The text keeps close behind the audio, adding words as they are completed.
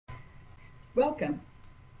Welcome.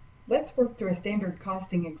 Let's work through a standard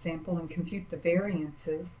costing example and compute the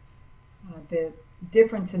variances. The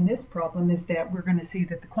difference in this problem is that we're going to see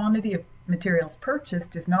that the quantity of materials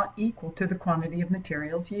purchased is not equal to the quantity of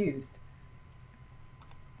materials used.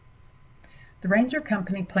 The Ranger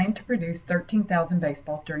Company planned to produce 13,000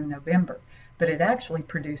 baseballs during November, but it actually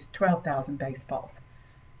produced 12,000 baseballs.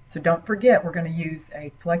 So don't forget, we're going to use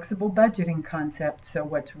a flexible budgeting concept, so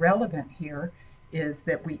what's relevant here is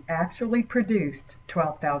that we actually produced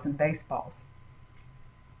 12,000 baseballs.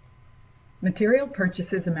 Material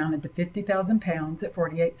purchases amounted to 50,000 pounds at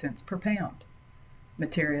 48 cents per pound.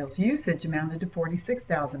 Materials usage amounted to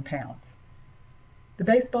 46,000 pounds. The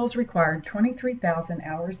baseballs required 23,000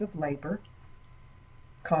 hours of labor,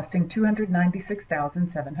 costing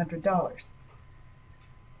 $296,700.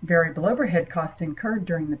 Variable overhead costs incurred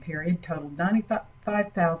during the period totaled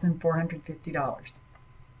 $95,450.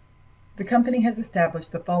 The company has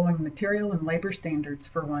established the following material and labor standards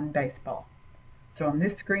for one baseball. So on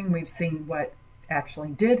this screen we've seen what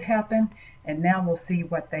actually did happen, and now we'll see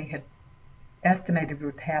what they had estimated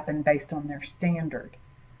would happen based on their standard.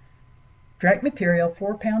 Direct material,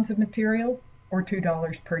 4 pounds of material, or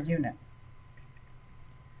 $2 per unit.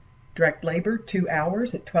 Direct labor, 2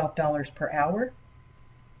 hours at $12 per hour,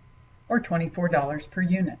 or $24 per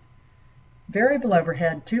unit. Variable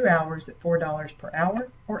overhead, 2 hours at $4 per hour,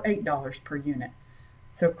 or $8 per unit.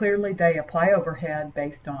 So clearly they apply overhead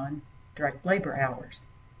based on direct labor hours.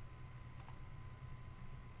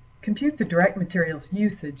 Compute the direct materials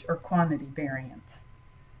usage or quantity variance.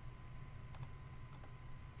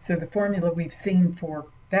 So the formula we've seen for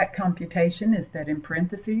that computation is that in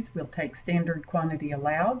parentheses we'll take standard quantity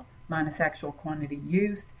allowed minus actual quantity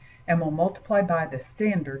used, and we'll multiply by the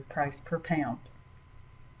standard price per pound.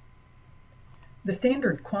 The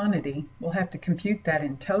standard quantity, we'll have to compute that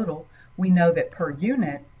in total. We know that per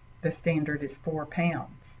unit, the standard is 4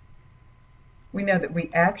 pounds. We know that we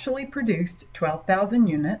actually produced 12,000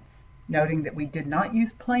 units, noting that we did not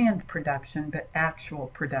use planned production, but actual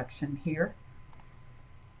production here.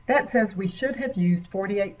 That says we should have used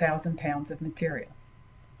 48,000 pounds of material.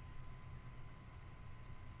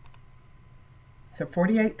 So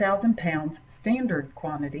 48,000 pounds standard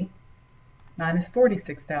quantity minus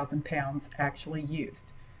 46,000 pounds actually used.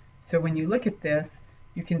 So when you look at this,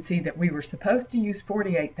 you can see that we were supposed to use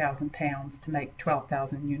 48,000 pounds to make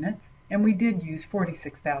 12,000 units, and we did use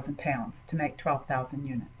 46,000 pounds to make 12,000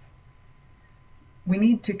 units. We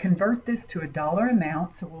need to convert this to a dollar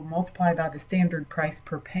amount, so we'll multiply by the standard price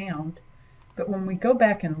per pound. But when we go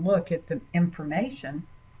back and look at the information,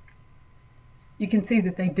 you can see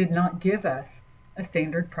that they did not give us a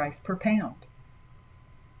standard price per pound.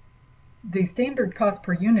 The standard cost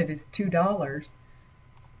per unit is $2,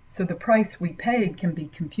 so the price we paid can be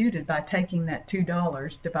computed by taking that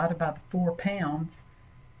 $2 divided by the 4 pounds,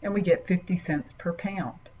 and we get 50 cents per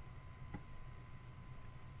pound.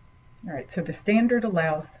 All right, so the standard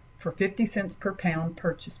allows for 50 cents per pound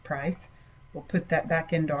purchase price. We'll put that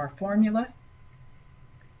back into our formula.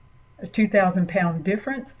 A 2,000 pound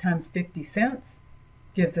difference times 50 cents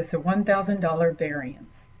gives us a $1,000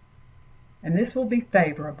 variance. And this will be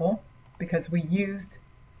favorable because we used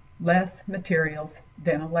less materials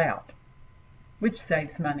than allowed, which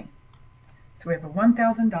saves money. So we have a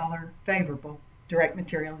 $1,000 favorable direct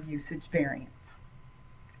material usage variance.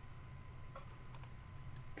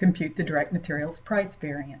 Compute the direct materials price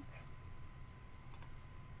variance.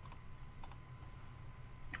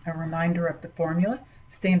 A reminder of the formula,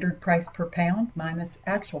 standard price per pound minus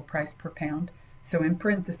actual price per pound. So in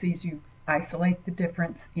parentheses you isolate the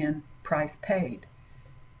difference in price paid.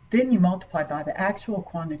 Then you multiply by the actual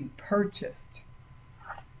quantity purchased.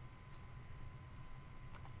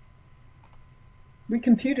 We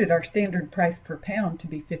computed our standard price per pound to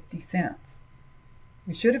be 50 cents.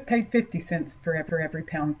 We should have paid 50 cents for every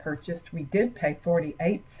pound purchased. We did pay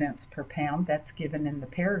 48 cents per pound. That's given in the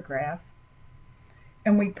paragraph.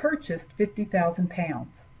 And we purchased 50,000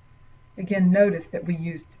 pounds. Again, notice that we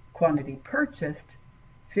used quantity purchased,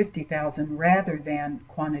 50,000, rather than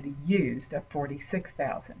quantity used of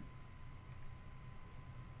 46,000.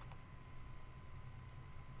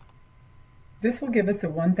 This will give us a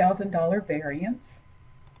 $1,000 variance,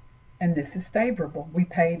 and this is favorable. We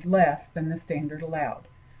paid less than the standard allowed.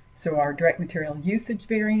 So our direct material usage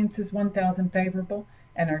variance is $1,000 favorable,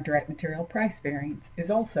 and our direct material price variance is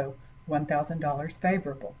also $1,000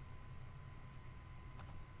 favorable.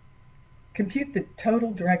 Compute the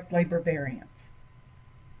total direct labor variance.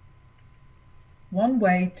 One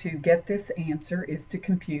way to get this answer is to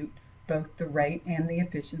compute both the rate and the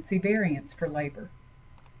efficiency variance for labor.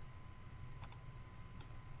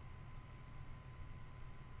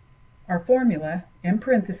 Our formula, in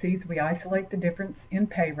parentheses, we isolate the difference in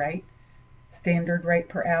pay rate, standard rate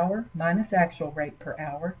per hour minus actual rate per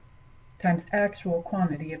hour, times actual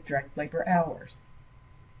quantity of direct labor hours.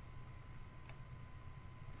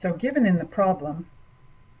 So given in the problem,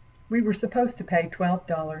 we were supposed to pay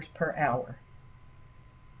 $12 per hour.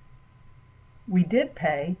 We did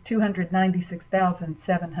pay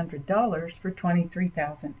 $296,700 for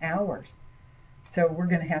 23,000 hours. So we're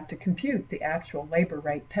going to have to compute the actual labor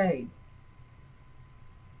rate paid.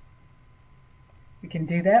 We can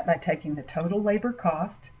do that by taking the total labor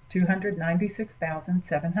cost,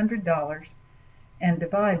 $296,700, and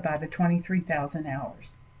divide by the 23,000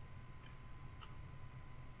 hours.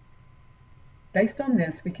 Based on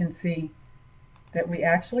this, we can see that we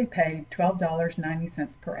actually paid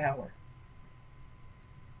 $12.90 per hour.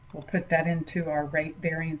 We'll put that into our rate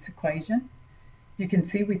variance equation. You can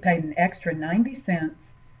see we paid an extra 90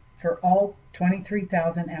 cents for all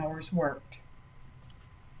 23,000 hours worked.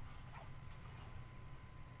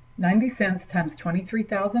 90 cents times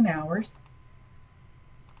 23,000 hours,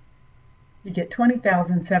 you get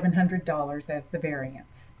 $20,700 as the variance.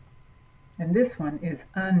 And this one is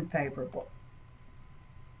unfavorable.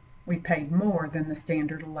 We paid more than the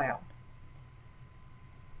standard allowed.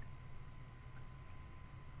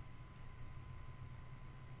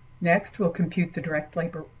 Next, we'll compute the direct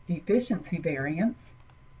labor efficiency variance.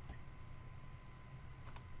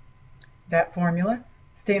 That formula,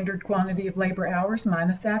 standard quantity of labor hours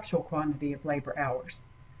minus actual quantity of labor hours.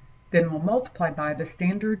 Then we'll multiply by the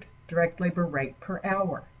standard direct labor rate per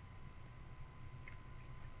hour.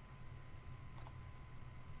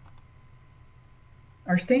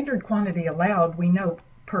 Our standard quantity allowed, we know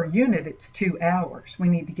per unit it's 2 hours. We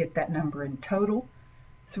need to get that number in total.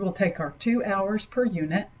 So we'll take our 2 hours per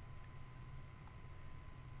unit.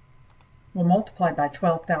 We'll multiply by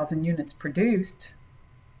 12,000 units produced.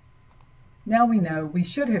 Now we know we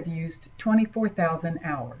should have used 24,000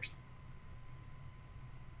 hours.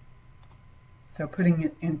 So putting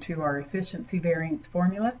it into our efficiency variance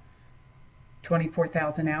formula,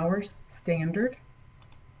 24,000 hours standard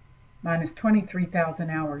minus 23,000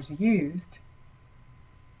 hours used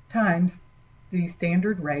times the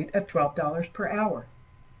standard rate of $12 per hour.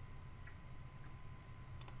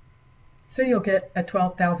 So you'll get a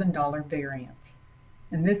 $12,000 variance,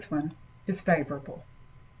 and this one is favorable.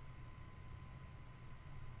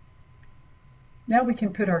 Now we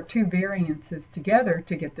can put our two variances together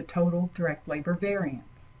to get the total direct labor variance.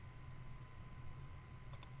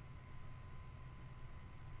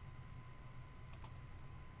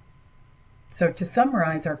 So to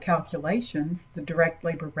summarize our calculations, the direct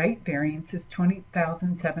labor rate variance is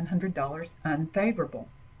 $20,700 unfavorable.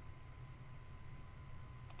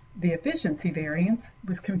 The efficiency variance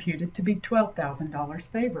was computed to be $12,000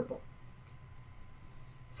 favorable.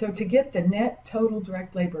 So to get the net total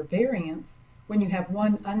direct labor variance, when you have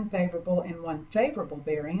one unfavorable and one favorable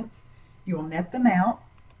variance, you will net them out,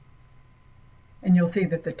 and you'll see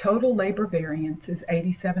that the total labor variance is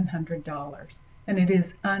 $8,700, and it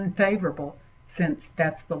is unfavorable since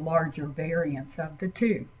that's the larger variance of the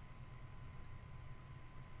two.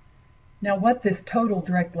 Now what this total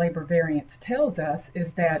direct labor variance tells us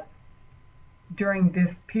is that during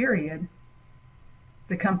this period,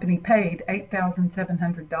 the company paid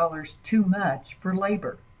 $8,700 too much for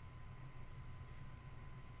labor,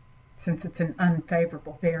 since it's an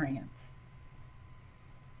unfavorable variance.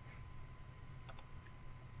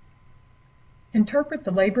 Interpret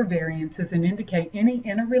the labor variances and indicate any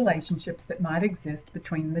interrelationships that might exist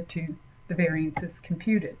between the variances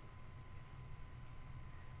computed.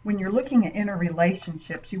 When you're looking at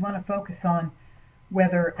interrelationships, you want to focus on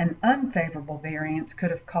whether an unfavorable variance could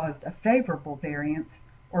have caused a favorable variance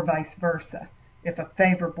or vice versa, if a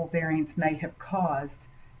favorable variance may have caused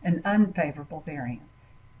an unfavorable variance.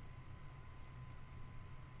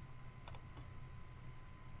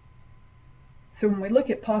 So when we look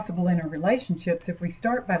at possible interrelationships, if we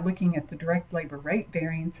start by looking at the direct labor rate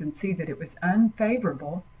variance and see that it was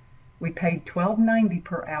unfavorable, we paid $12.90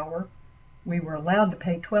 per hour. We were allowed to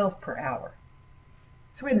pay $12 per hour.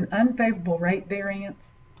 So we had an unfavorable rate variance.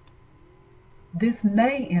 This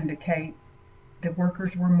may indicate that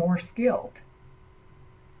workers were more skilled,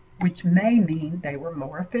 which may mean they were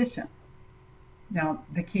more efficient. Now,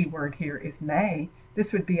 the key word here is may.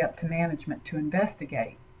 This would be up to management to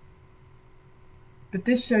investigate. But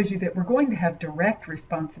this shows you that we're going to have direct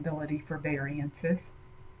responsibility for variances.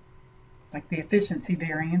 Like the efficiency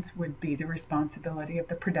variance would be the responsibility of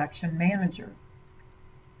the production manager.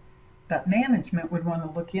 But management would want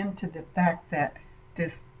to look into the fact that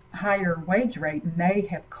this higher wage rate may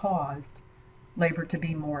have caused labor to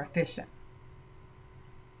be more efficient.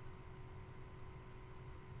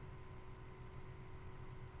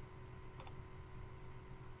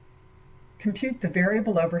 Compute the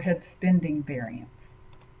variable overhead spending variance.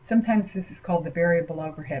 Sometimes this is called the variable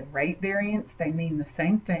overhead rate variance. They mean the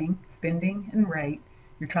same thing, spending and rate.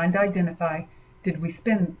 You're trying to identify, did we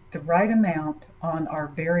spend the right amount on our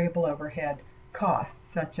variable overhead costs,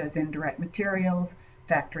 such as indirect materials,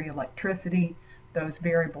 factory electricity, those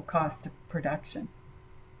variable costs of production.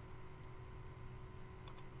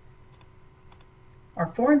 Our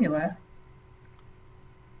formula,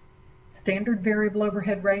 standard variable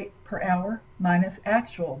overhead rate per hour minus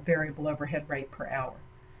actual variable overhead rate per hour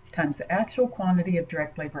times the actual quantity of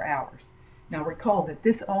direct labor hours. Now recall that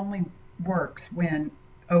this only works when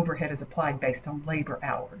overhead is applied based on labor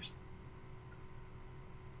hours.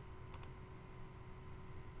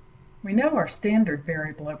 We know our standard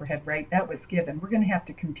variable overhead rate, that was given. We're going to have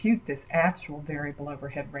to compute this actual variable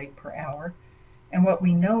overhead rate per hour. And what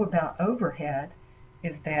we know about overhead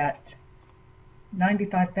is that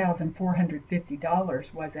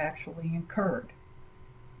 $95,450 was actually incurred.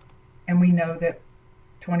 And we know that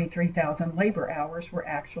 23,000 labor hours were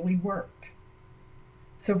actually worked.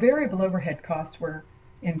 So variable overhead costs were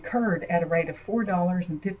incurred at a rate of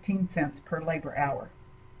 $4.15 per labor hour.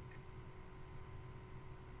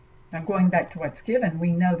 Now going back to what's given,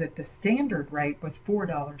 we know that the standard rate was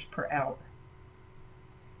 $4 per hour.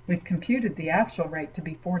 We've computed the actual rate to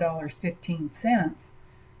be $4.15,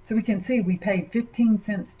 so we can see we paid 15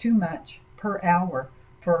 cents too much per hour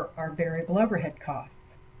for our variable overhead costs.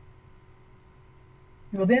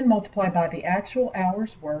 We'll then multiply by the actual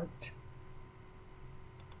hours worked,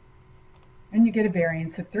 and you get a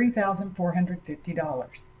variance of $3,450.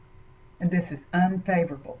 And this is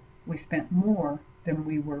unfavorable. We spent more than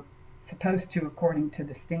we were supposed to according to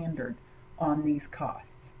the standard on these costs.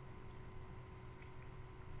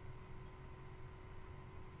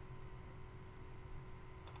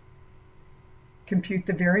 Compute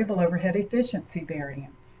the variable overhead efficiency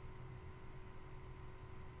variance.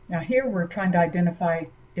 Now here we're trying to identify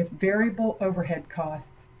if variable overhead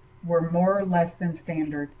costs were more or less than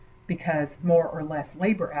standard because more or less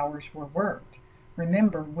labor hours were worked.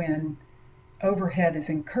 Remember, when overhead is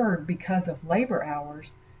incurred because of labor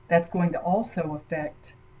hours, that's going to also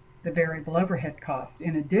affect the variable overhead cost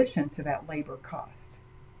in addition to that labor cost.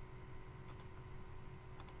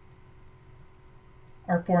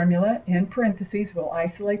 Our formula, in parentheses, will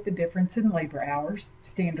isolate the difference in labor hours,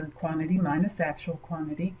 standard quantity minus actual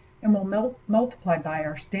quantity, and we'll multiply by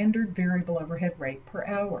our standard variable overhead rate per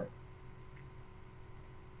hour.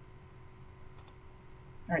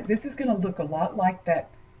 All right, this is going to look a lot like that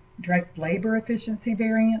direct labor efficiency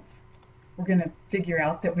variance. We're going to figure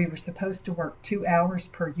out that we were supposed to work 2 hours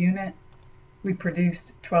per unit. We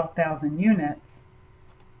produced 12,000 units.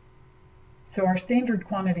 So our standard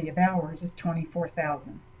quantity of hours is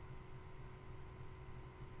 24,000.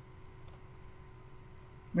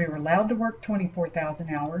 We were allowed to work 24,000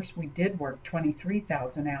 hours. We did work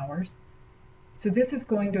 23,000 hours. So this is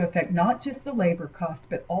going to affect not just the labor cost,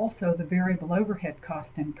 but also the variable overhead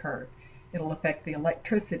cost incurred. It'll affect the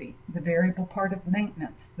electricity, the variable part of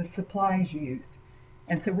maintenance, the supplies used.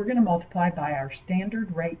 And so we're going to multiply by our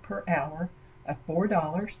standard rate per hour of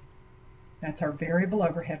 $4. That's our variable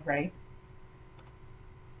overhead rate.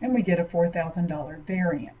 And we get a $4,000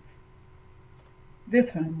 variance.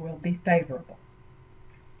 This one will be favorable.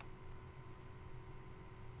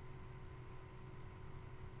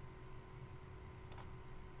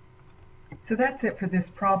 So that's it for this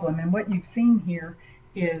problem, and what you've seen here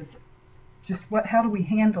is just how do we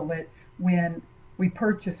handle it when we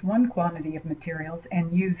purchase one quantity of materials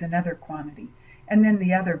and use another quantity, and then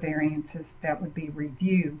the other variances, that would be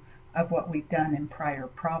review of what we've done in prior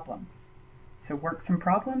problems. So work some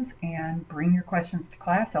problems and bring your questions to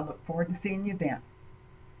class. I look forward to seeing you then.